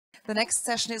The next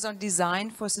session is on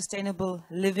design for sustainable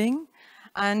living.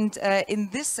 And in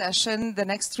this session, the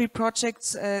next three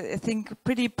projects, I think,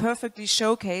 pretty perfectly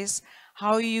showcase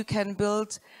how you can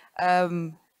build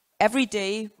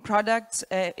everyday products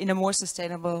in a more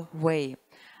sustainable way.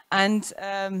 And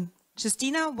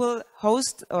Justina will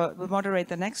host or will moderate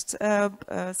the next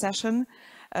session.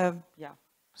 Yeah,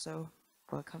 so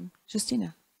welcome,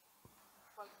 Justina.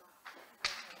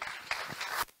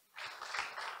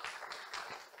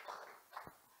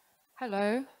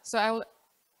 Hello. So I will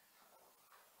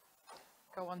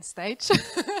go on stage.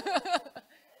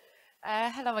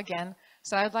 Hello again.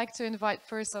 So I'd like to invite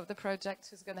first of the project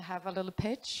who's going to have a little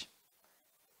pitch.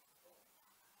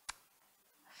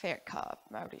 Fair card,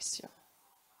 Mauricio.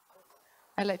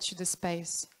 I let you the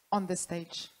space on the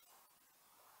stage.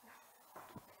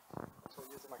 So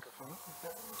use the microphone.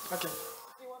 Okay.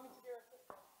 Do you want me to do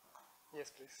it? Yes,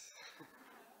 please.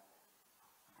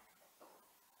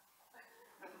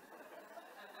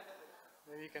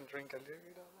 Maybe you can drink a little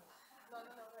bit of that. No.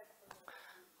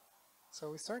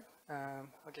 So we start.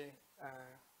 Okay.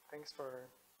 Thanks for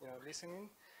listening.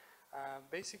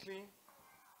 Basically,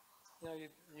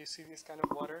 you see this kind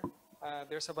of water.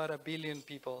 There's about 1 billion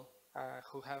people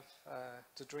who have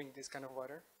to drink this kind of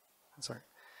water. I'm sorry.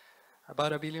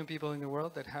 About 1 billion people in the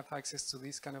world that have access to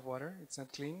this kind of water. It's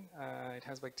not clean. It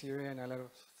has bacteria and a lot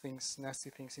of things, nasty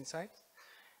things inside.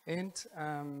 And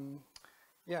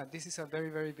yeah, this is a very,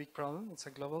 very big problem. It's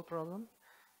a global problem.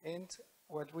 And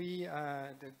what we,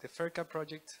 the FAIRCAP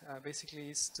project basically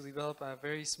is to develop a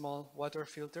very small water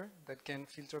filter that can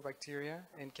filter bacteria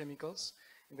and chemicals,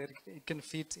 and that it can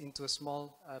fit into a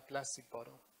small plastic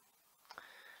bottle.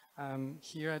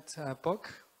 Here at POC,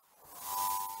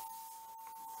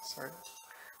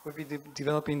 we'll be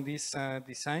developing this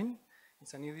design.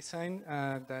 It's a new design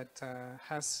that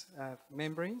has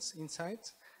membranes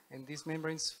inside, and these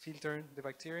membranes filter the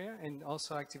bacteria and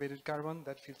also activated carbon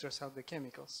that filters out the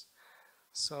chemicals.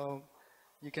 So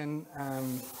you can,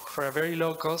 for a very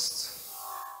low cost,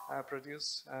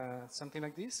 produce something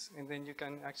like this, and then you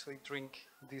can actually drink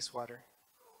this water.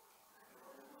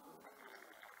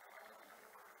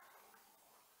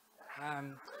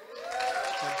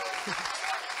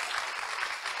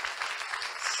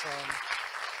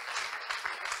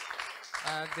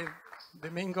 The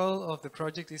main goal of the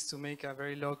project is to make a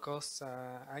very low-cost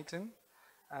item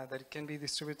that can be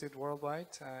distributed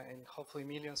worldwide, and hopefully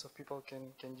millions of people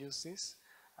can use this.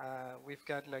 We've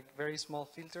got like very small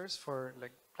filters for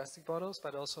like plastic bottles,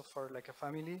 but also for like a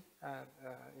family,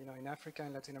 in Africa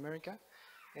and Latin America.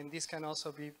 And this can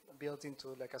also be built into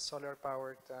like a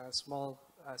solar-powered small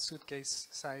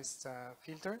suitcase-sized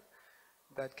filter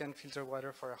that can filter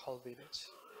water for a whole village.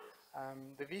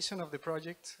 The vision of the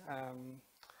project,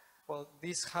 well,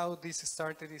 how this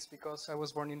started is because I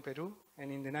was born in Peru,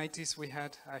 and in the 90s we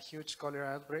had a huge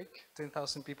cholera outbreak.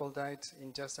 10,000 people died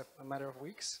in just a matter of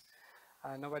weeks.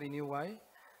 Nobody knew why,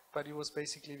 but it was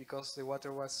basically because the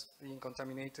water was being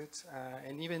contaminated.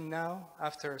 And even now,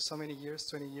 after so many years,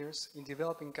 20 years, in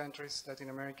developing countries, Latin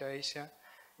America, Asia,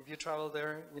 if you travel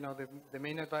there, the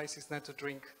main advice is not to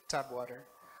drink tap water.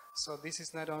 So this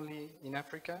is not only in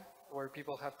Africa, where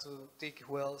people have to dig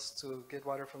wells to get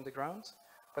water from the ground,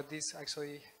 but this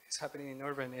actually is happening in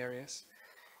urban areas.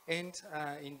 And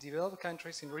in developed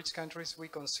countries, in rich countries, we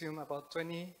consume about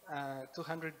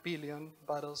 200 billion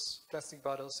bottles, plastic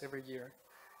bottles every year.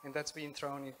 And that's being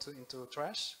thrown into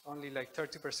trash. Only like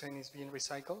 30% is being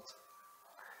recycled.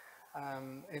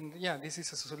 And yeah, this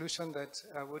is a solution that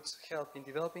would help in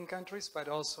developing countries, but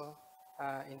also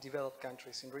in developed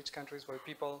countries, in rich countries where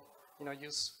people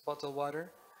use bottled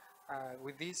water.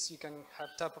 With this, you can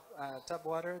have tap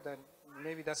water that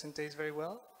maybe doesn't taste very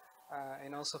well,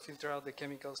 and also filter out the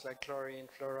chemicals like chlorine,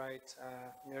 fluoride,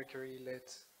 mercury, lead.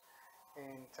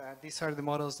 And these are the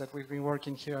models that we've been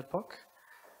working here at POC.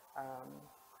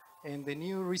 And the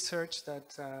new research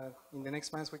that in the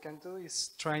next months we can do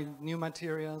is try new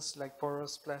materials like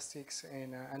porous plastics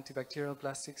and antibacterial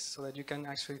plastics, so that you can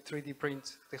actually 3D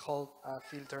print the whole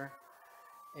filter.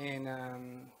 And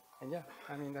yeah,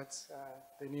 I mean, that's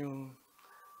the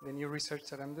new research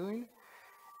that I'm doing.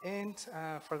 And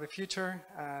for the future,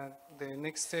 the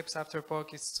next steps after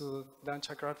POC is to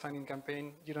launch a crowdfunding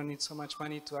campaign. You don't need so much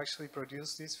money to actually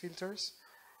produce these filters.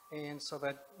 And so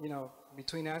that,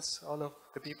 between us, all of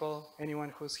the people,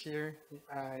 anyone who's here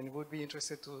and would be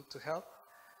interested to help,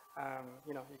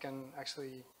 you can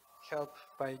actually help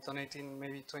by donating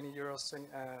maybe 20 euros,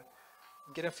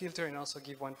 get a filter, and also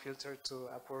give one filter to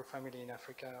a poor family in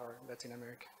Africa or Latin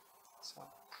America. So.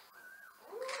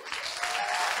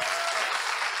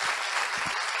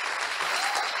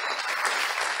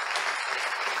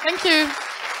 Thank you.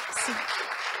 See.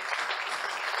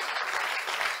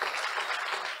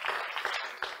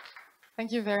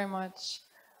 Thank you very much.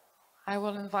 I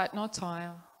will invite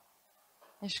Notile.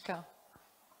 Michka.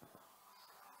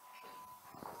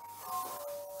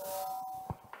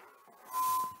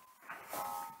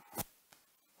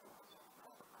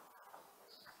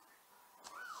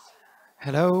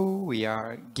 Hello, we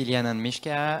are Guillian and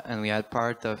Michka, and we are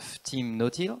part of Team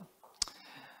Nautil.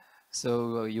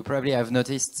 So you probably have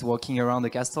noticed walking around the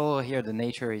castle here, the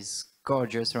nature is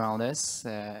gorgeous around us,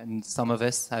 and some of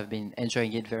us have been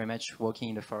enjoying it very much, walking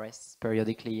in the forests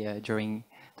periodically during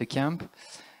the camp.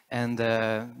 And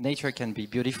nature can be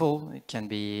beautiful, it can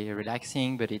be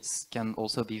relaxing, but it can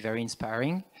also be very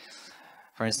inspiring.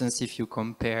 For instance, if you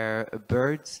compare a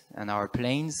bird and our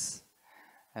planes,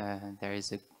 there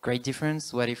is a great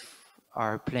difference. What if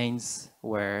our planes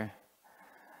were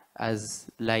as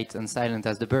light and silent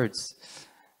as the birds?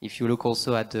 If you look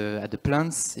also at the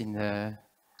plants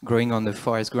growing on the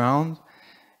forest ground,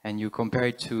 and you compare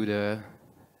it to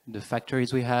the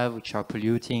factories we have, which are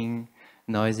polluting,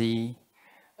 noisy,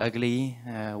 ugly,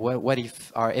 what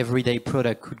if our everyday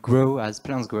product could grow as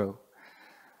plants grow?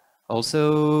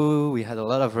 Also, we had a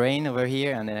lot of rain over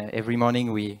here, and every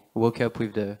morning we woke up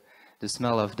with the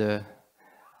smell of the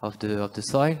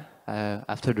soil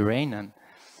after the rain. And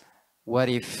what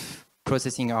if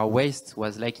processing our waste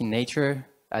was like in nature,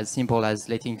 as simple as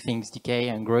letting things decay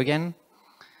and grow again?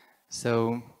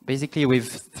 So basically,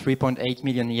 with 3.8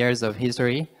 million years of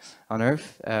history on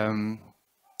Earth,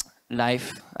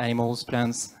 life, animals,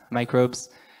 plants, microbes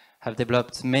have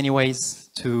developed many ways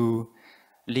to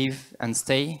live and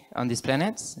stay on this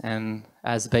planet. And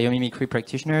as biomimicry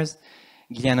practitioners,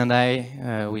 Guillian and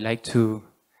I, we like to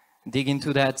dig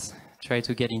into that, try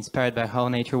to get inspired by how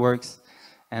nature works,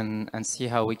 and see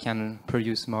how we can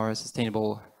produce more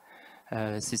sustainable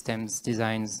systems,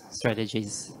 designs,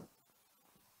 strategies.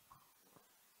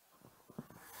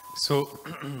 So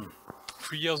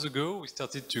 3 years ago, we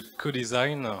started to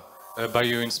co-design a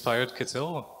bio-inspired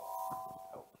kettle.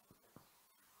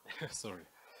 Sorry.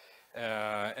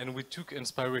 And we took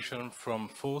inspiration from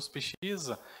 4 species,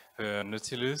 the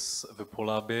nautilus, the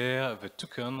polar bear, the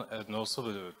toucan, and also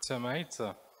the termite,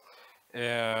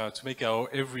 to make our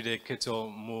everyday kettle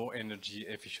more energy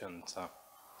efficient.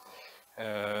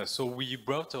 So we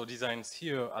brought our designs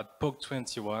here at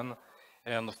POC21,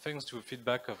 and thanks to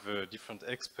feedback of different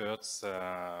experts,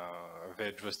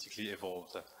 they drastically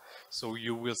evolved. So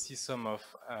you will see some of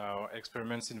our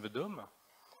experiments in the dome.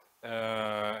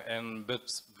 But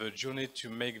the journey to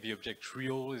make the object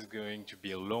real is going to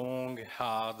be long,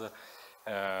 hard,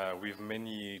 with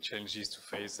many challenges to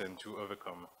face and to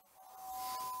overcome.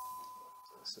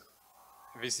 So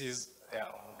this is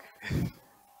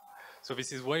so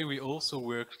this is why we also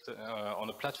worked on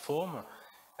a platform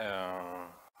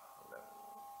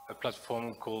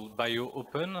called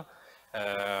BioOpen,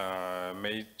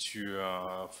 made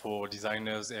for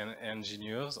designers and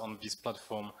engineers. On this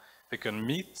platform, they can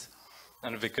meet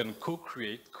and they can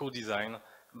co-create, co-design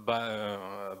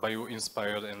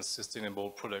bio-inspired and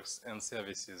sustainable products and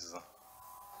services.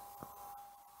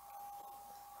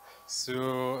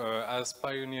 So, as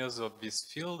pioneers of this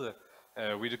field,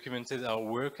 we documented our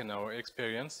work and our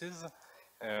experiences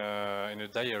in a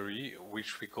diary,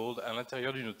 which we called À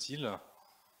l'intérieur du Nautil.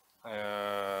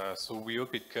 So we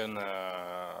hope it can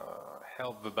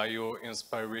help the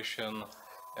bio-inspiration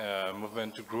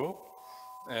movement to grow,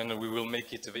 and we will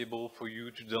make it available for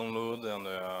you to download and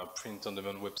print on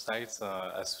demand websites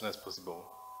as soon as possible.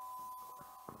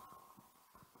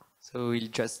 So we'll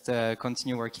just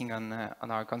continue working on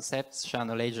our concepts, share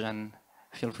knowledge, and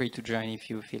feel free to join if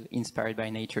you feel inspired by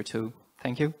nature too.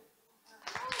 Thank you.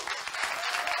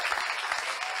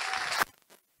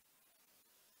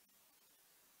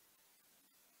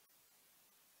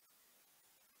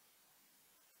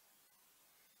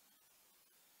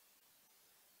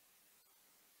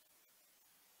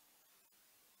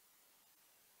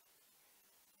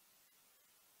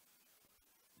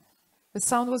 The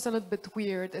sound was a little bit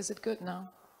weird. Is it good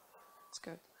now? It's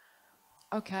good.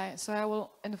 Okay, so I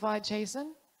will invite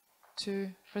Jason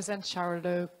to present shower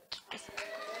loop.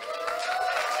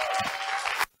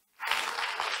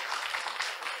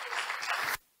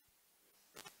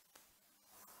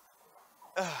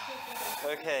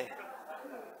 Okay.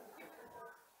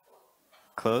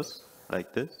 Close,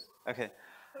 like this? Okay.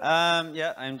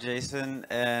 Yeah, I'm Jason,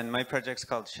 and my project's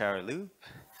called Shower Loop.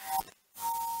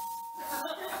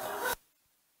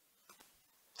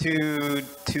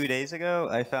 Two days ago,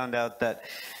 I found out that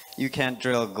you can't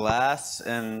drill glass,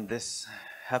 and this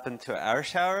happened to our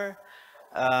shower.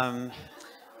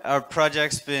 Our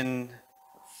project's been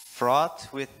fraught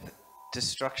with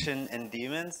destruction and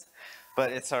demons,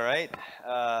 but it's all right.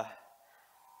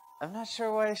 I'm not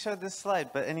sure why I showed this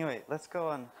slide, but anyway, let's go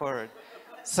on forward.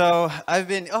 So I've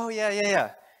been, oh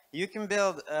yeah. You can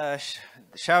build a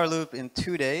shower loop in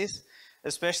 2 days,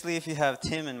 especially if you have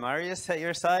Tim and Marius at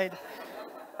your side.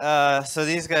 So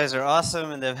these guys are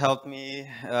awesome, and they've helped me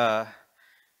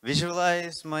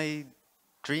visualize my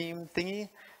dream thingy.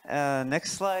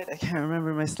 Next slide, I can't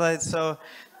remember my slides. So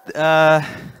the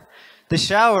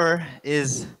shower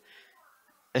is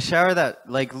a shower that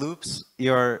like loops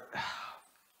your,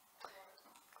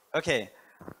 okay.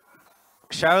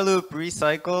 Shower loop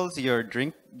recycles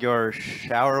your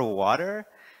shower water.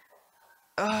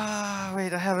 Ah,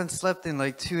 wait, I haven't slept in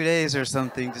like 2 days or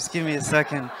something. Just give me a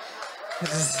second.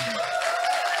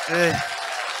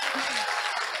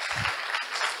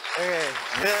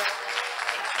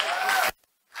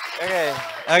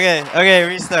 Okay,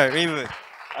 restart, reboot.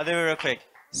 I'll do it real quick.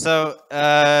 So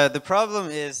the problem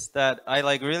is that I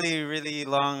like really, really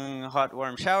long, hot,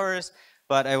 warm showers,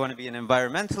 but I want to be an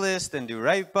environmentalist and do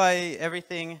right by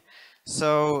everything.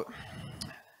 So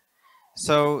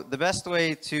the best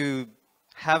way to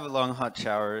have long, hot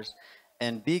showers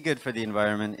and be good for the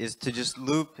environment is to just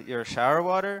loop your shower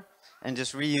water and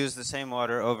just reuse the same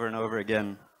water over and over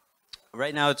again.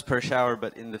 Right now it's per shower,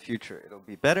 but in the future it'll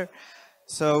be better.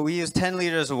 So we use 10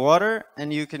 liters of water,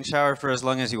 and you can shower for as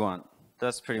long as you want.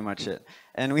 That's pretty much it.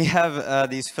 And we have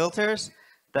these filters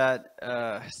that,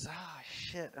 oh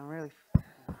shit, I'm really,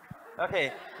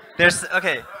 okay, there's,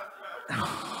 okay.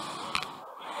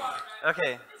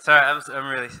 Okay, sorry, I'm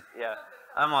really, yeah,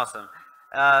 I'm awesome.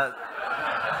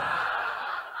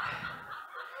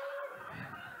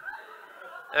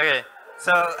 Okay,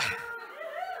 so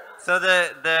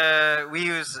we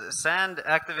use sand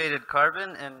activated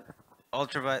carbon and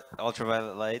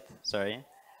ultraviolet light, sorry,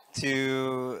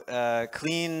 to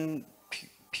clean,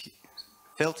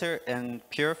 filter and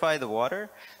purify the water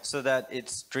so that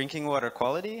it's drinking water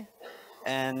quality.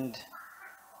 And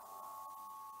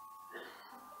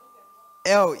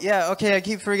oh yeah, okay, I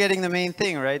keep forgetting the main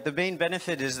thing, right? The main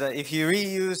benefit is that if you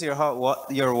reuse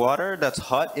your water that's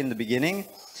hot in the beginning,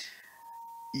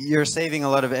 you're saving a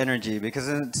lot of energy, because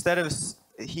instead of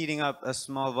heating up a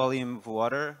small volume of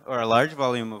water or a large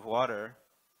volume of water,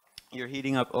 you're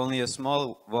heating up only a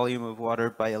small volume of water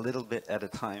by a little bit at a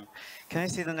time. Can I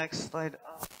see the next slide?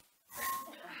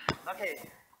 Okay.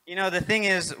 You know, the thing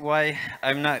is why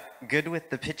I'm not good with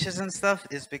the pitches and stuff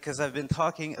is because I've been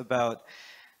talking about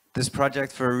this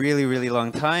project for a really, really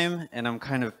long time, and I'm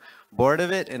kind of bored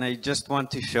of it, and I just want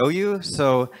to show you.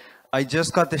 So I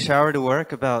just got the shower to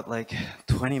work about like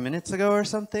 20 minutes ago or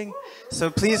something. So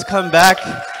please come back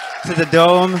to the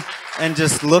dome and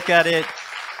just look at it,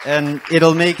 and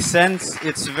it'll make sense.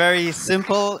 It's very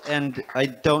simple, and I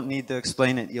don't need to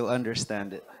explain it. You'll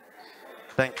understand it.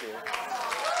 Thank you.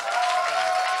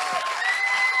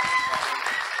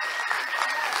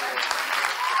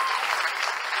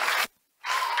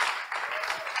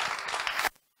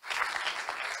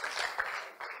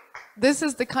 This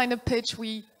is the kind of pitch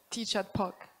we teach at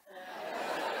POC.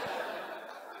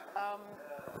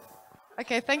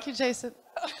 Okay, thank you, Jason.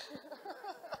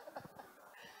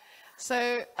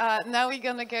 So now we're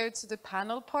going to go to the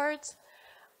panel part.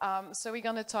 So we're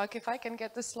going to talk, if I can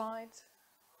get the slide.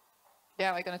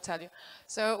 Yeah, I'm going to tell you.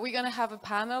 So we're going to have a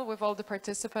panel with all the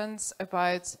participants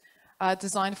about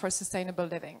design for sustainable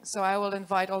living. So I will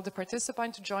invite all the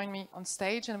participants to join me on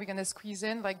stage, and we're going to squeeze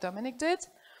in like Dominic did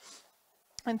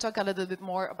and talk a little bit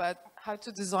more about how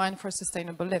to design for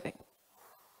sustainable living.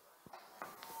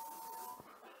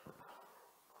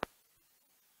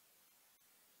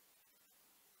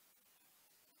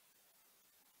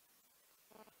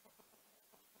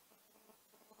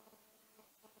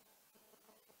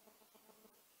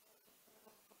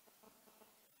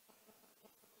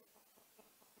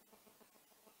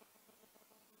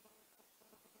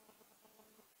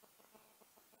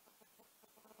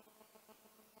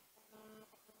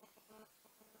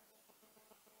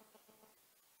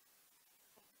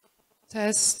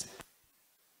 Test.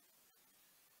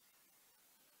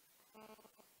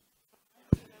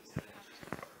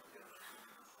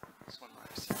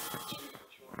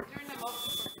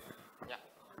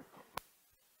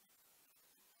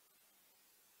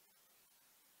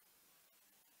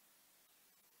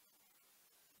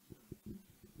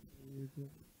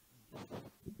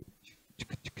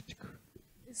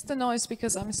 It's the noise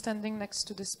because I'm standing next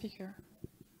to the speaker.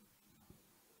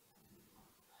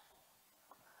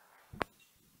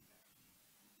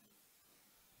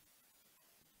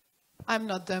 I'm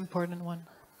not the important one.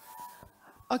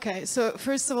 Okay, so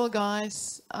first of all,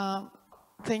 guys,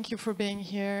 thank you for being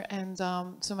here. And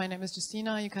so my name is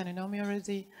Justina. You kind of know me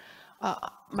already.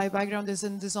 My background is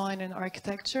in design and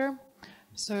architecture.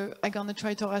 So I'm going to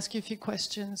try to ask you a few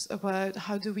questions about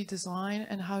how do we design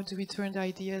and how do we turn the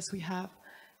ideas we have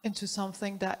into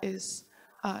something that is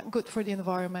good for the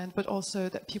environment, but also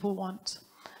that people want.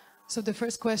 So the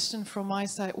first question from my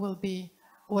side will be,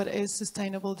 what is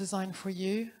sustainable design for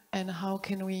you, and how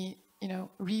can we,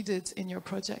 read it in your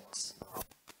projects?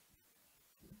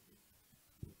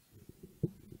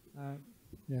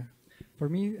 Yeah, for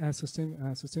me,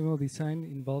 sustainable design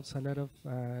involves a lot of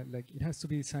it has to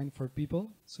be designed for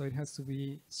people, so it has to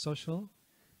be social.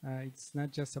 It's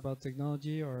not just about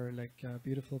technology or like a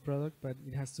beautiful product, but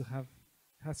it has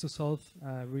to solve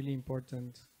a really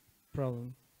important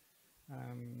problem.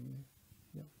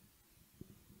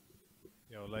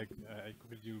 I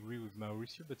completely agree with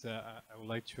Mauricio, but I would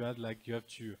like to add, you have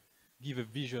to give a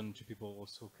vision to people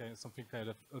also, something kind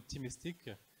of optimistic,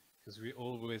 because we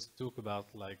always talk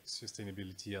about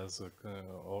sustainability as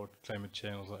or climate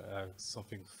change as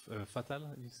something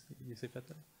fatal. You say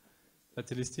fatal?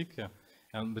 Fatalistic,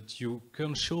 but you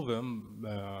can show them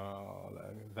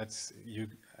that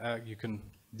you can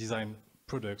design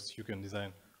products, you can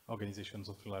design organizations,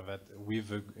 something like that,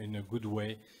 in a good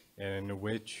way, and in a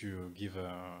way to give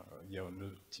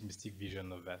an optimistic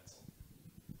vision of that.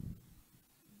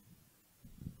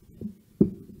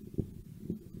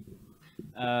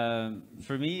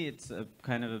 For me, it's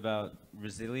kind of about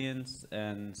resilience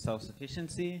and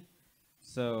self-sufficiency.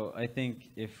 So I think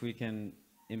if we can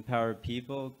empower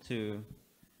people to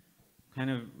kind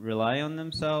of rely on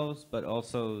themselves, but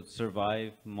also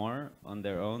survive more on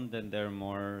their own, then they're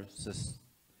more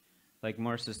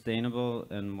more sustainable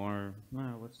and more,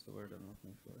 what's the word I'm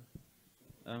looking for?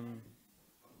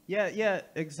 Yeah,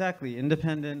 exactly.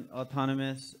 Independent,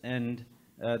 autonomous, and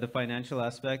the financial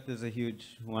aspect is a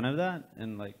huge one of that.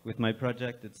 And with my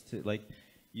project, it's to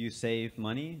you save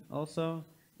money also,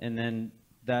 and then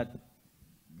that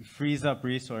frees up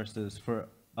resources for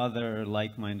other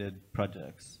like-minded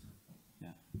projects.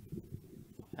 Yeah.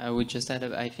 I would just add,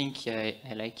 I think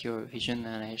I like your vision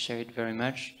and I share it very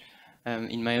much.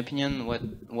 In my opinion,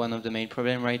 one of the main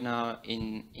problems right now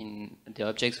in the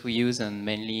objects we use, and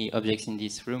mainly objects in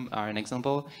this room are an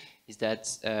example, is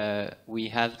that we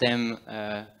have them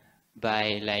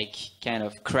by kind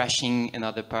of crashing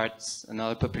another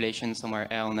population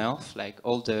somewhere else on Earth.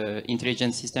 All the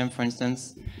intelligence system, for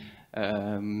instance,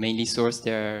 mainly source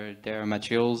their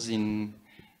materials in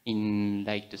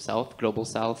the South, global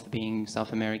South, being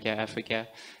South America, Africa.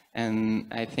 And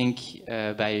I think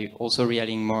by also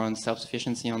relying more on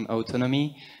self-sufficiency, on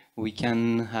autonomy, we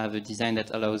can have a design that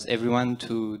allows everyone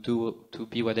to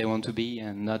be what they want to be,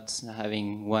 and not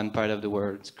having one part of the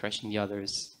world crashing the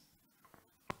others.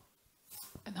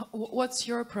 And what's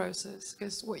your process?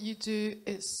 Because what you do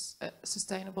is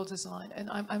sustainable design, and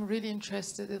I'm really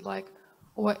interested in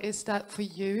what is that for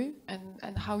you,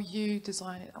 and how you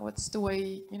design it? What's the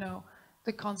way,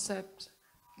 the concept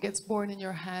gets born in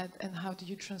your head, and how do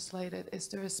you translate it? Is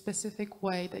there a specific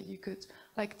way that you could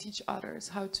teach others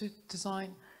how to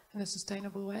design in a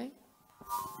sustainable way?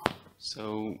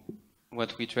 So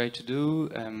what we try to do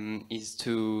is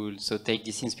to take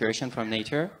this inspiration from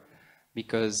nature,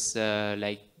 because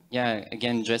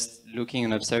again, just looking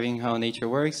and observing how nature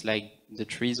works, the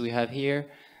trees we have here,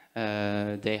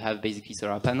 they have basically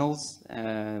solar panels,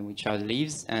 which are the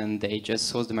leaves, and they just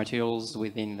source the materials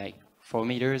within 4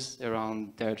 meters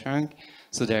around their trunk.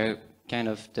 So they're kind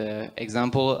of the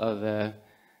example of a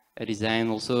design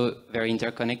also very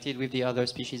interconnected with the other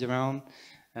species around.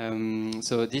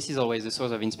 So this is always a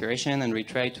source of inspiration, and we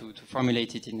try to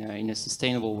formulate it in a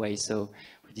sustainable way. So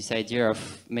with this idea of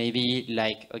maybe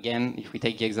again, if we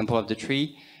take the example of the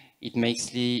tree, it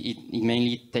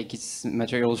mainly takes its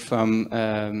materials from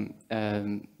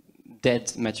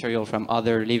dead material from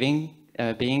other living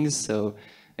beings. So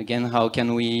again, how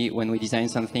can we, when we design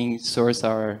something, source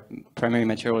our primary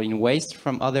material in waste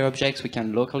from other objects we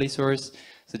can locally source?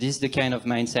 So this is the kind of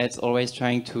mindset, always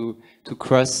trying to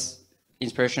cross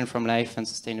inspiration from life and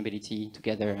sustainability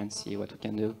together and see what we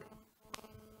can do.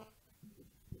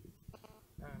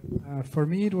 For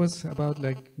me, it was about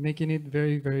making it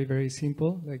very, very, very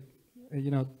simple.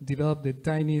 Develop the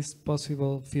tiniest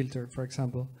possible filter, for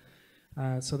example.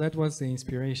 So that was the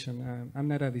inspiration. I'm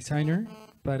not a designer,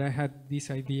 but I had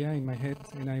this idea in my head,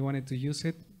 and I wanted to use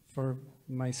it for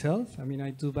myself. I mean,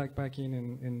 I do backpacking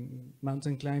and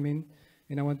mountain climbing,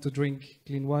 and I want to drink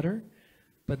clean water.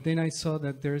 But then I saw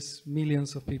that there's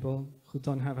millions of people who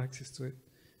don't have access to it.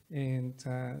 And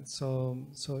so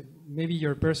maybe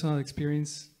your personal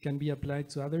experience can be applied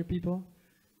to other people.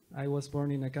 I was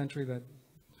born in a country that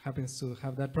happens to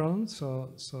have that problem.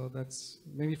 So that's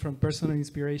maybe from personal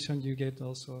inspiration you get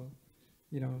also,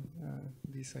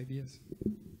 these ideas.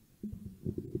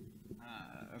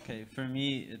 Okay, for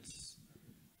me,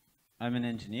 I'm an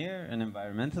engineer, an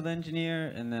environmental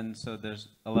engineer, and then so there's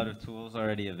a lot of tools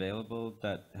already available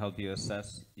that help you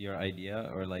assess your idea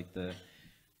or like the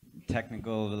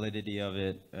technical validity of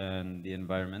it and the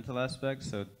environmental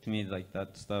aspects. So to me, like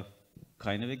that stuff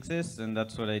kind of exists, and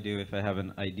that's what I do. If I have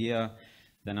an idea,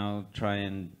 then I'll try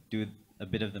and do a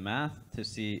bit of the math to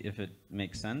see if it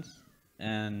makes sense.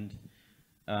 And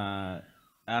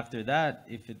after that,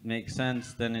 if it makes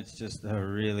sense, then it's just a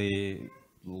really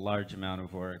large amount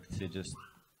of work to just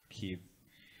keep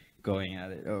going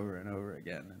at it over and over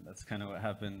again. And that's kind of what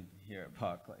happened here at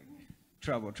POC, like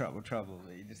trouble, trouble, trouble.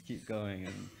 You just keep going,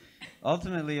 and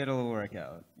ultimately it'll work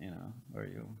out, or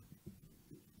you,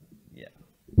 yeah.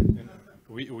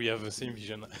 We have the same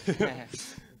vision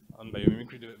on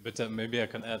biomimicry, but maybe I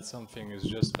can add something. It's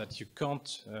just that you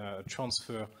can't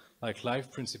transfer like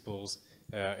life principles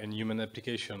in human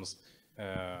applications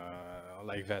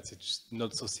like that. It's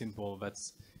not so simple.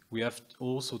 We have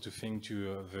also to think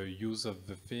to the use of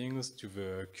the things, to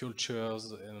the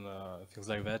cultures and things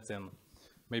like that, and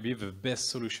maybe the best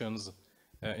solutions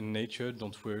in nature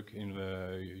don't work in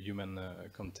the human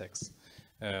context.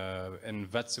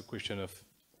 And that's a question of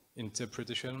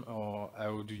interpretation, or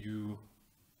how do you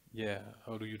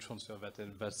transfer that?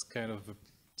 And that's kind of the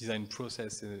design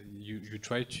process. You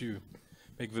try to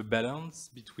make the balance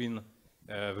between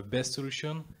the best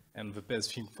solution and the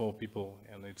best thing for people,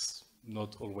 and it's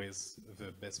not always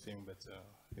the best thing, but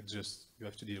it's just, you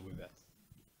have to deal with that.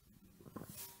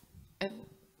 And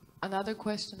another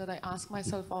question that I ask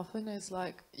myself often is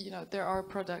like, there are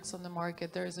products on the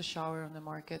market, there is a shower on the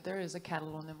market, there is a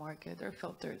kettle on the market, there are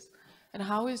filters. And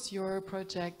how is your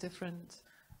project different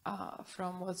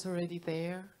from what's already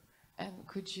there? And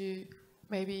could you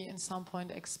maybe in some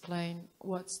point explain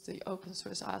what's the open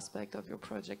source aspect of your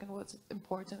project and what's its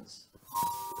importance?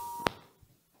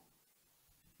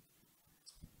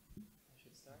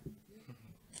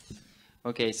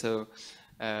 Okay, so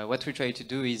what we try to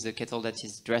do is a kettle that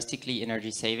is drastically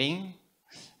energy saving,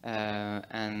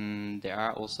 and there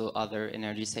are also other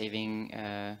energy saving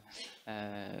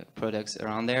products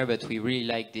around there, but we really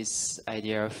like this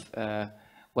idea of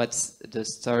what's the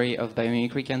story of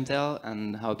biomimicry can tell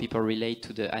and how people relate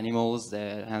to the animals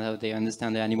and how they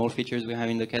understand the animal features we have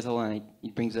in the kettle, and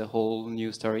it brings a whole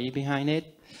new story behind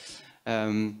it.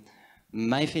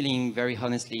 My feeling, very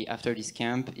honestly, after this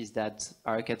camp is that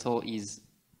our kettle is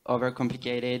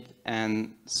overcomplicated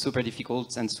and super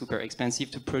difficult and super expensive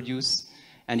to produce,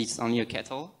 and it's only a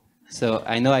kettle. So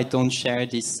I know I don't share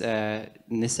this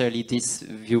necessarily this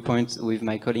viewpoint with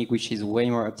my colleague, which is way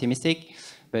more optimistic.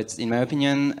 But in my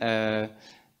opinion,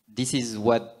 this is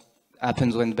what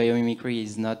happens when biomimicry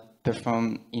is not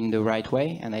performed in the right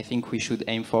way. And I think we should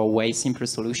aim for way simpler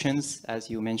solutions, as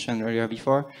you mentioned earlier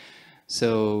before.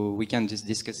 So we can just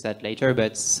discuss that later.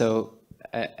 But so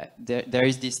there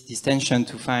is this tension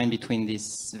to find between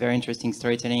this very interesting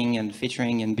storytelling and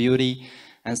featuring and beauty,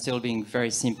 and still being very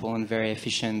simple and very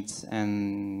efficient.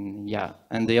 And yeah,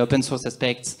 and the open source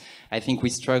aspects, I think we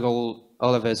struggle,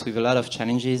 all of us, with a lot of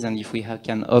challenges, and if we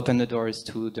can open the doors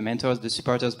to the mentors, the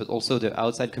supporters, but also the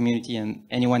outside community and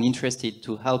anyone interested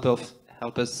to help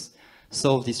us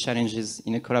solve these challenges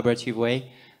in a collaborative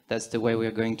way, that's the way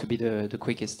we're going to be the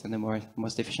quickest and the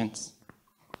most efficient.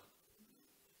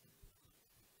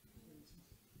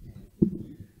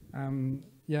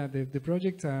 Yeah, the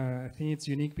project, I think it's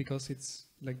unique because it's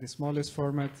like the smallest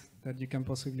format that you can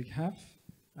possibly have,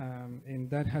 and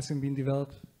that hasn't been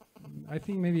developed, I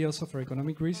think maybe also for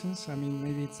economic reasons. I mean,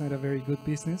 maybe it's not a very good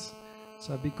business,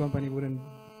 so a big company wouldn't,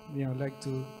 like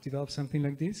to develop something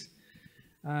like this,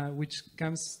 which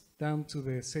comes down to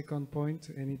the second point,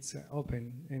 and it's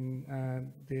open.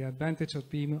 And the advantage of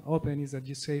being open is that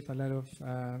you save a lot of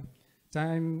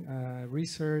time,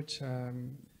 research,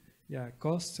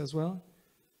 costs as well,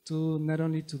 to not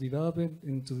only to develop it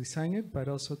and to design it, but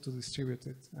also to distribute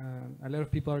it. A lot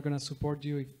of people are going to support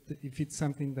you if it's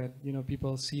something that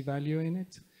people see value in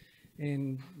it,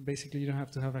 and basically you don't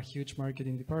have to have a huge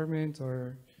marketing department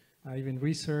or even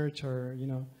research, or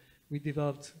we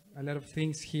developed a lot of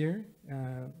things here.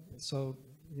 So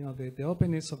the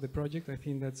openness of the project, I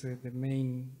think that's the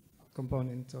main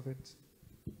component of it.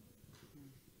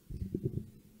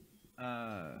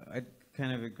 I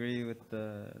kind of agree with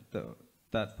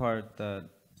that part, that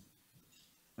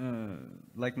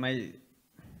like my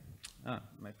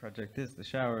project is the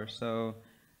shower, so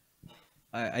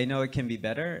I know it can be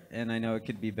better, and I know it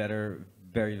could be better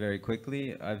very, very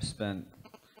quickly. I've spent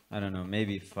I don't know,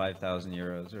 maybe 5,000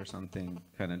 euros or something,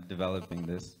 kind of developing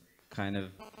this kind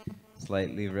of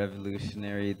slightly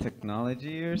revolutionary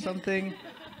technology or something.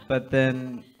 But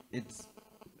then it's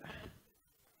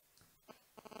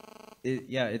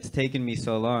taken me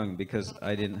so long because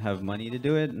I didn't have money to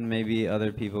do it, and maybe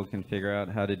other people can figure out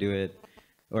how to do it,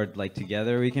 or like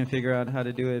together we can figure out how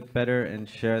to do it better and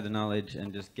share the knowledge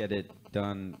and just get it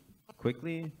done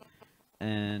quickly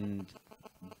and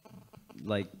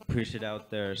like push it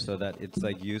out there so that it's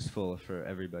like useful for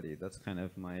everybody. That's kind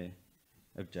of my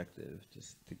objective,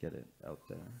 just to get it out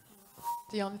there.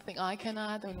 The only thing I can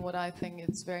add, and what I think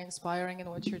is very inspiring in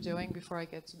what you're doing, before I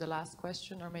get to the last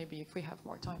question, or maybe if we have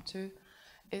more time too,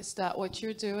 is that what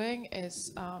you're doing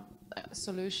is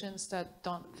solutions that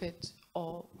don't fit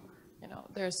all. You know,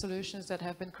 there are solutions that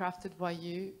have been crafted by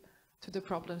you to the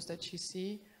problems that you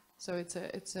see. So it's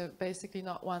a basically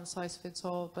not one size fits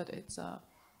all, but it's a,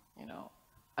 you know,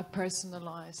 a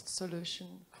personalized solution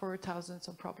for thousands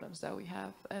of problems that we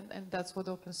have, and that's what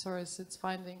open source. It's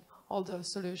finding all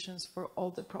those solutions for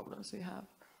all the problems we have.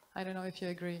 I don't know if you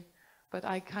agree, but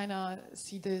I kind of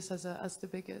see this as the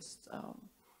biggest,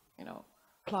 you know,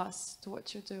 plus to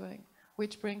what you're doing.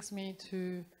 Which brings me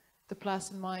to the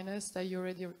plus and minus that you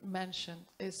already mentioned.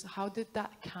 Is how did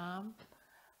that camp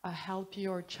help you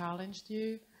or challenged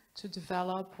you to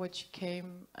develop what you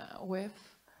came with?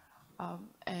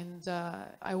 And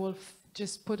I will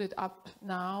just put it up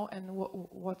now and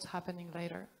what's happening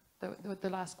later. The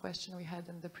last question we had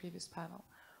in the previous panel.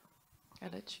 I'll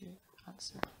let you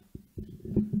answer.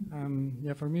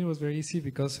 Yeah, for me it was very easy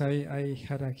because I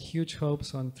had a huge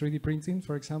hopes on 3D printing,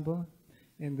 for example.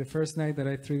 And the first night that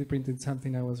I 3D printed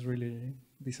something, I was really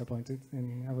disappointed.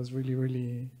 And I was really,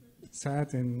 really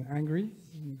sad and angry,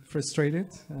 and frustrated.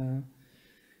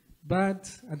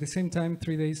 But at the same time,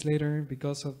 3 days later,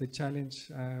 because of the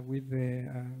challenge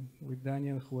with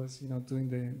Daniel, who was doing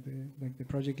the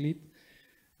project lead,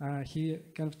 he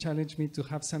kind of challenged me to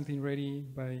have something ready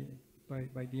by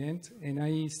the end. And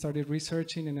I started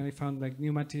researching, and I found like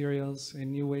new materials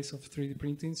and new ways of 3D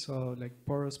printing, so like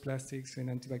porous plastics and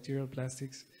antibacterial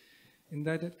plastics. And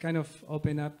that kind of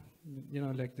opened up,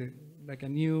 like a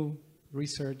new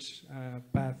research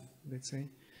path, let's say.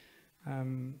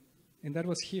 And that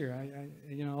was here.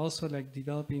 I also like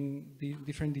developing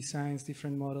different designs,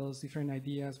 different models, different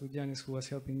ideas with Janis, who was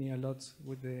helping me a lot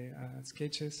with the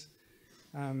sketches.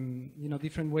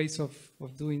 Different ways of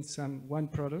doing one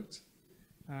product.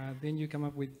 Then you come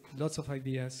up with lots of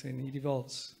ideas and it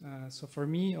evolves. So for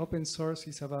me, open source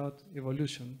is about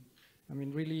evolution. I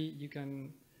mean, really, you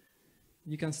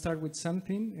can start with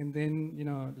something, and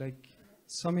then, like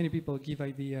so many people give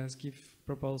ideas, give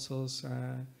proposals.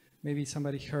 Maybe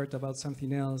somebody heard about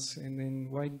something else, and then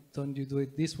why don't you do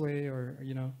it this way? Or,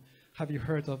 have you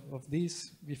heard of this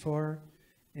before?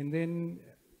 And then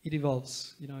it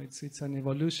evolves. It's an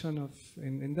evolution of,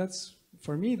 and that's,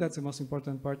 for me, that's the most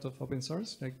important part of open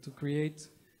source, like to create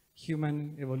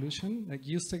human evolution, like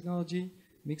use technology,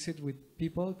 mix it with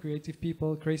people, creative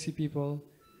people, crazy people,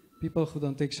 people who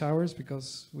don't take showers,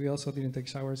 because we also didn't take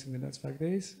showers in the last 5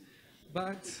 days.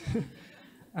 But,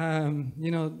 and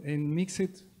mix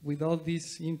it with all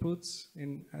these inputs,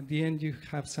 and at the end you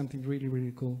have something really,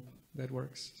 really cool that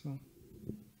works. So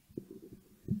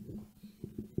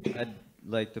I'd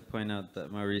like to point out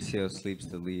that Mauricio sleeps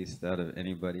the least out of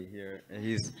anybody here.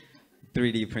 He's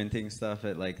 3D printing stuff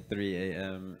at like 3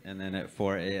 a.m. and then at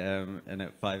 4 a.m. and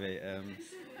at 5 a.m.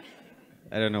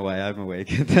 I don't know why I'm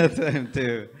awake at that time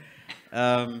too.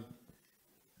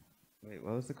 Wait,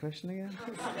 what was the question again?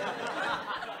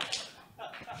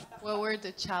 What were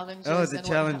the challenges? Oh, the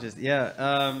challenges, yeah.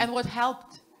 And what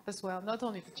helped as well, not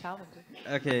only the challenges.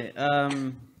 Okay,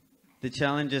 the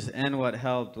challenges and what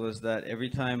helped was that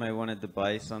every time I wanted to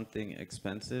buy something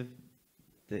expensive,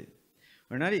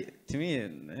 or not, to me,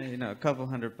 a couple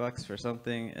 $100 for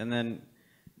something, and then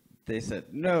they said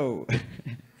no.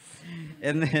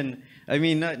 And then, I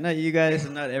mean, not you guys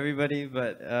and not everybody,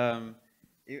 but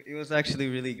it was actually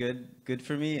really good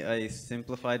for me. I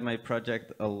simplified my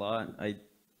project a lot. I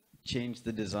changed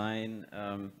the design.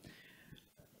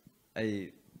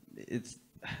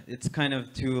 It's kind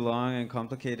of too long and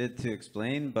complicated to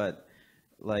explain, but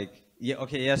like, yeah,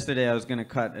 okay, yesterday I was gonna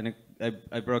cut and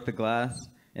I broke the glass,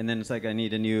 and then it's like I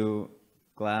need a new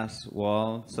glass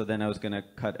wall, so then I was gonna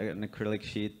cut an acrylic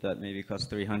sheet that maybe cost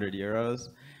 300 euros,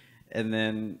 and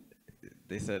then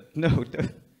they said no,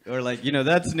 or like,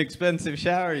 that's an expensive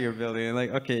shower you're building, and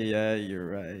like, okay, yeah, you're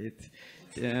right.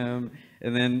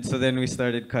 And then, so then we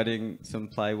started cutting some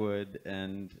plywood,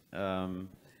 and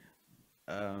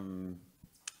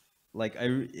like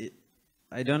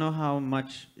I don't know how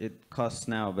much it costs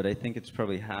now, but I think it's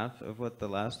probably half of what the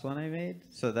last one I made.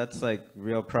 So that's like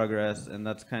real progress, and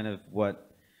that's kind of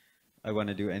what I want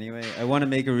to do anyway. I want to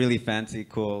make a really fancy,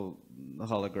 cool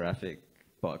holographic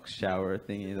box shower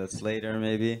thingy that's later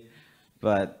maybe.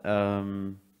 But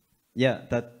yeah,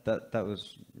 that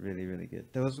was really, really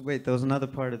good. There was another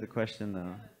part of the question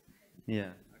though.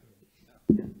 Yeah.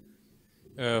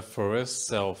 For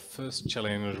us, our first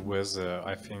challenge was,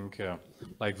 I think,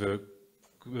 like the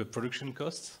production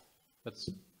cost. That's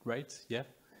right, yeah.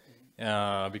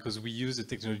 Because we use a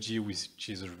technology which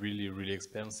is really, really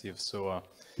expensive, so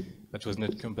that was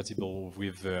not compatible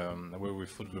with where we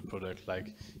put the product.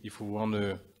 Like, if we want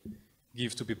to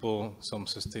give to people some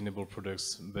sustainable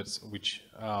products, but which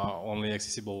are only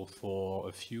accessible for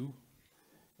a few,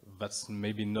 that's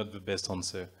maybe not the best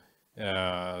answer.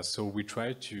 So we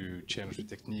try to change the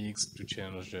techniques, to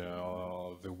change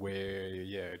the way,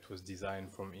 it was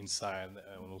designed from inside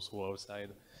and also outside,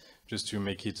 just to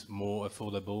make it more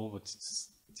affordable, but it's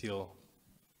still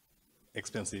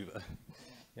expensive.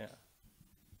 Yeah.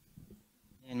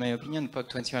 In my opinion,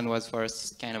 POC21 was for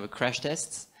us kind of a crash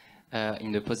test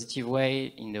in the positive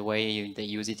way, in the way they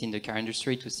use it in the car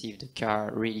industry to see if the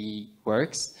car really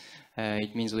works.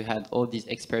 It means we had all these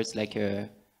experts, like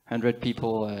 100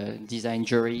 people, design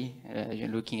jury,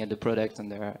 looking at the product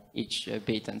under each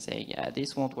bit and saying, yeah,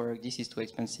 this won't work, this is too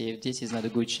expensive, this is not a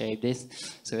good shape, this.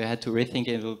 So we had to rethink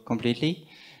it completely.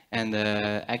 And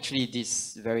actually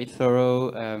this very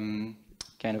thorough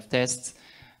kind of test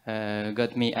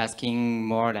got me asking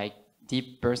more like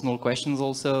deep personal questions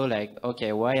also, like,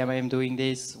 okay, why am I doing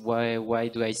this? Why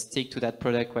do I stick to that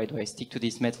product? Why do I stick to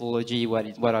this methodology?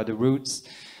 What are the roots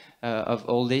of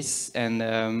all this? And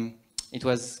it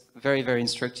was very, very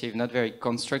instructive, not very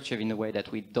constructive in the way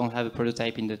that we don't have a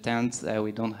prototype in the tent.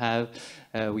 We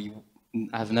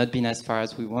have not been as far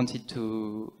as we wanted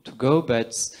to go,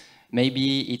 but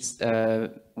maybe it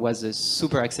was a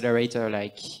super accelerator.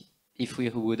 Like if we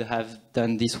would have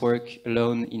done this work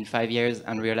alone in 5 years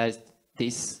and realized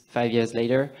this 5 years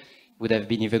later, would have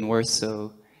been even worse.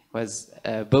 So it was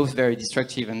both very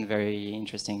destructive and very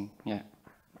interesting. Yeah.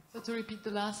 So to repeat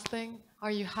the last thing,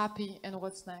 are you happy and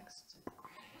what's next?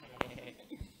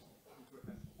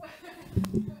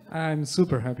 I'm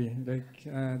super happy.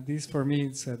 Like this for me,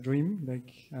 it's a dream.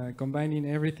 Like combining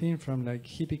everything from like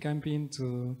hippie camping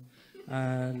to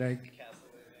like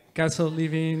castle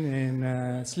living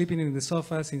and sleeping in the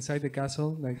sofas inside the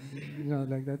castle. Like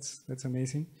like that's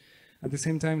amazing. At the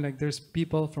same time, like there's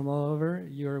people from all over.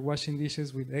 You're washing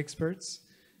dishes with experts.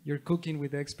 You're cooking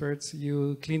with experts.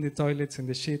 You clean the toilets and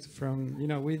the shit from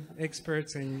with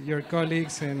experts and your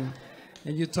colleagues and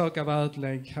you talk about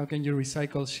like how can you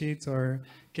recycle shit or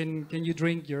can you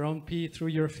drink your own pee through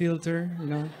your filter,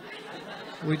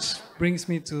 which brings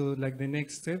me to like the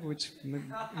next step, which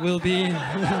will be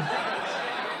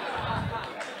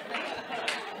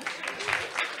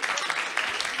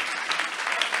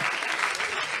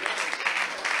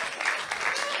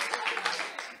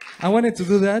I wanted to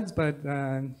do that, but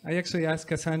I actually asked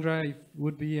Cassandra if it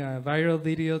would be a viral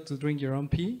video to drink your own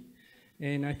pee.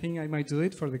 And I think I might do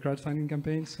it for the crowdfunding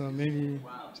campaign. So maybe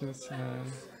just,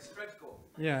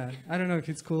 yeah, I don't know if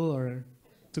it's cool or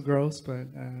too gross, but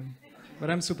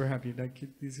I'm super happy. Like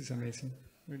this is amazing,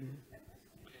 really.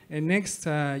 And next,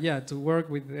 yeah, to work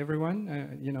with everyone.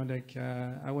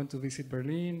 I want to visit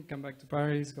Berlin, come back to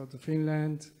Paris, go to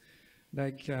Finland,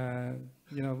 like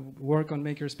work on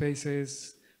maker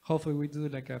spaces. Hopefully, we do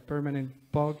like a permanent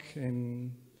POC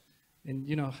and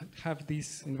have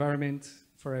this environment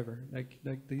forever.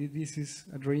 This is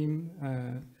a dream.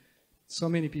 So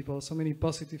many people, so many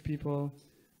positive people.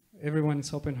 Everyone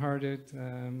is open-hearted,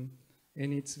 and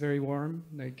it's very warm.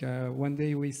 Like one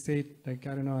day we stayed, like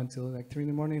I don't know, until like 3 in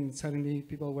the morning, and suddenly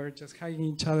people were just hugging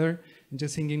each other and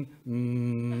just singing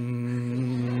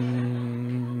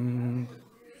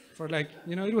for like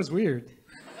it was weird.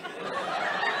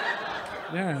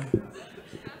 Yeah.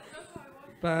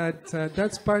 But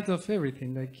that's part of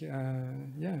everything. Like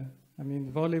yeah. I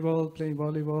mean, volleyball, playing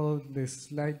volleyball, the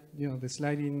slide, the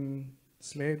sliding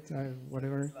sled,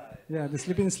 whatever. Yeah, the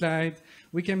slipping slide.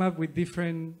 We came up with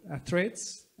different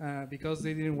threads because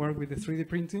they didn't work with the 3D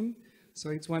printing. So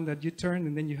it's one that you turn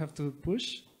and then you have to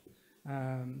push.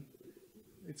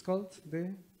 It's called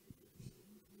the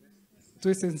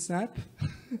twist and snap.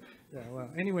 Yeah, well,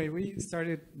 anyway, we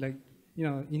started like,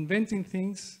 inventing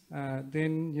things,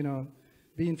 then,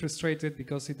 being frustrated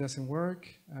because it doesn't work.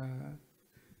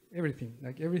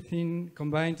 Everything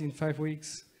combined in 5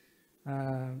 weeks.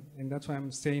 And that's why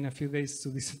I'm staying a few days to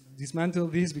dismantle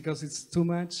this because it's too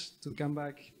much to come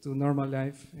back to normal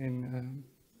life. And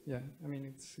yeah, I mean,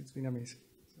 it's been amazing.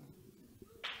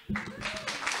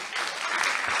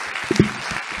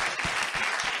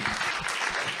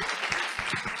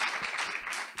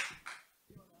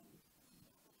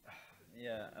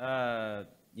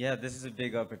 Yeah, this is a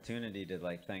big opportunity to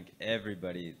like thank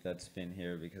everybody that's been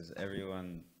here, because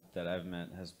everyone that I've met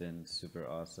has been super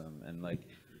awesome, and like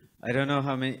I don't know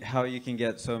how you can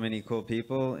get so many cool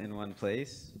people in one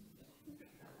place.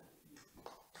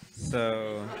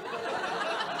 So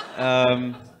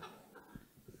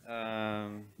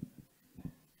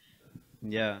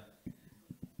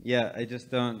yeah, I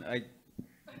just don't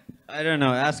I don't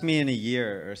know. Ask me in a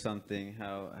year or something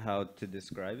how to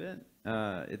describe it.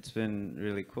 It's been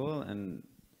really cool, and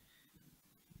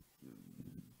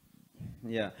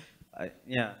yeah,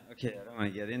 okay. I don't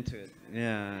want to get into it.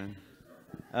 Yeah.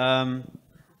 I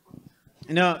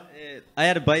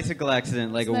had a bicycle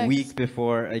accident like a week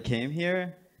before I came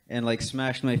here, and like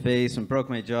smashed my face and broke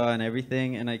my jaw and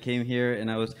everything. And I came here, and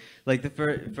I was like, the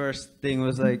first thing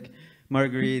was like,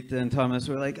 Marguerite and Thomas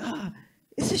were like,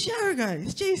 it's the shower guy,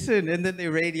 it's Jason. And then they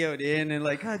radioed in and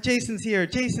like, Jason's here,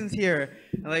 Jason's here.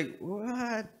 I'm like,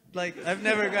 what? Like, I've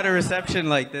never got a reception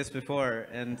like this before.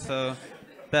 And so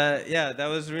that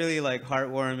was really like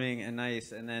heartwarming and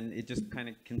nice. And then it just kind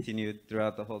of continued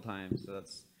throughout the whole time. So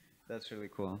that's really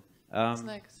cool. What's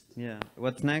next? Yeah,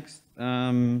 what's next?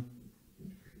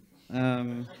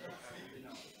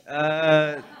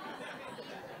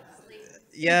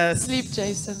 Yes. Sleep,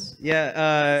 Jason.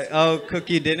 Yeah, I'll cook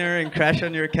you dinner and crash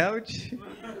on your couch.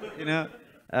 You know?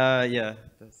 Yeah,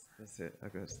 that's it. I'll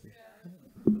go sleep.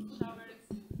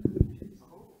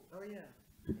 Oh, yeah.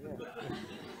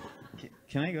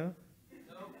 Can I go?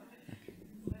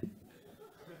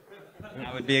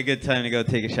 That would be a good time to go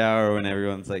take a shower when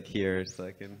everyone's like here, so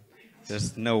I can.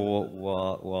 There's no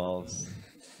walls.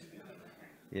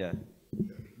 Yeah.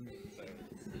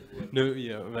 No,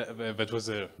 yeah, that was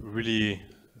a really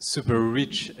super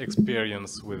rich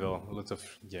experience with a lot of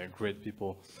great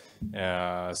people.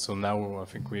 So now I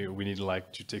think we need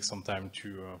like to take some time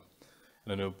to I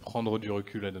don't know, prendre du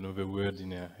recul. I don't know the word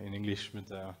in English,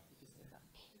 but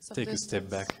take a step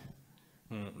back.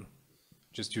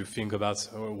 Just to think about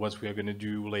what we are going to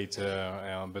do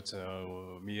later. But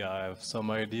me, I have some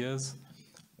ideas.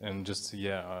 And just, in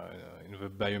the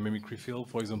biomimicry field,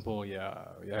 for example,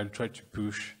 I'll try to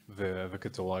push the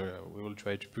catalog. We will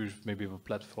try to push maybe the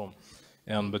platform.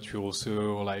 But we're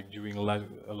also like doing a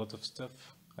lot of stuff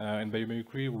in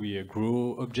biomimicry. We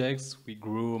grow objects, we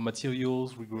grow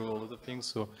materials, we grow a lot of things.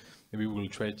 So maybe we'll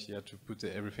try to put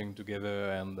everything together,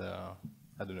 and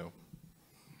I don't know.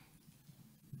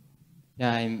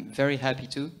 Yeah, I'm very happy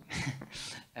too.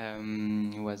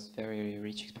 It was very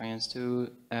rich experience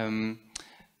too.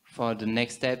 For the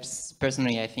next steps,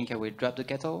 personally, I think I will drop the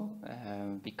kettle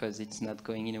because it's not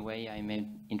going in a way I'm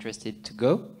interested to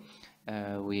go.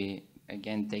 We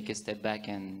again take a step back,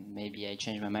 and maybe I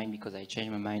change my mind because I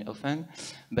change my mind often.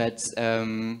 But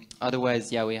otherwise,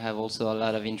 we have also a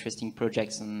lot of interesting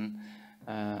projects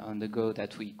on the go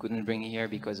that we couldn't bring here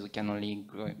because we can only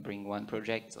bring one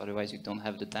project. Otherwise, we don't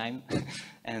have the time.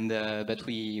 And but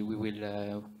we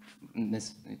will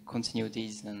continue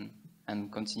these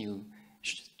and continue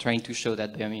trying to show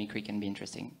that biomimicry can be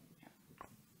interesting.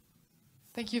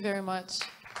 Thank you very much.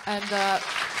 And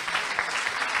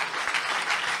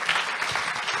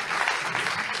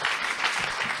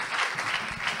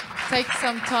take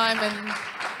some time and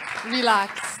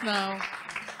relax now.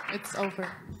 It's over.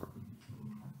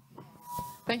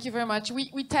 Thank you very much.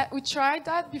 We tried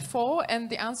that before, and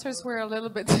the answers were a little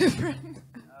bit different.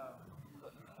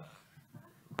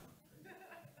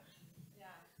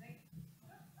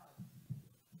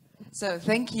 So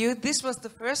thank you. This was the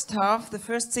first half, the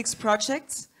first 6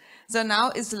 projects. So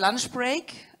now is lunch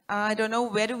break. I don't know,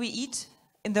 where do we eat?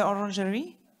 In the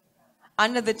orangerie?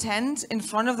 Under the tent in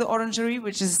front of the orangerie,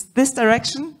 which is this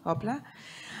direction. Hopla.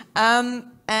 And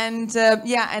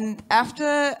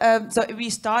after, so we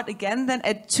start again then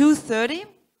at 2:30.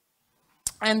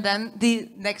 And then the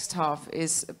next half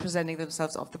is presenting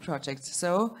themselves of the project.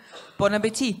 So, bon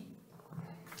appétit.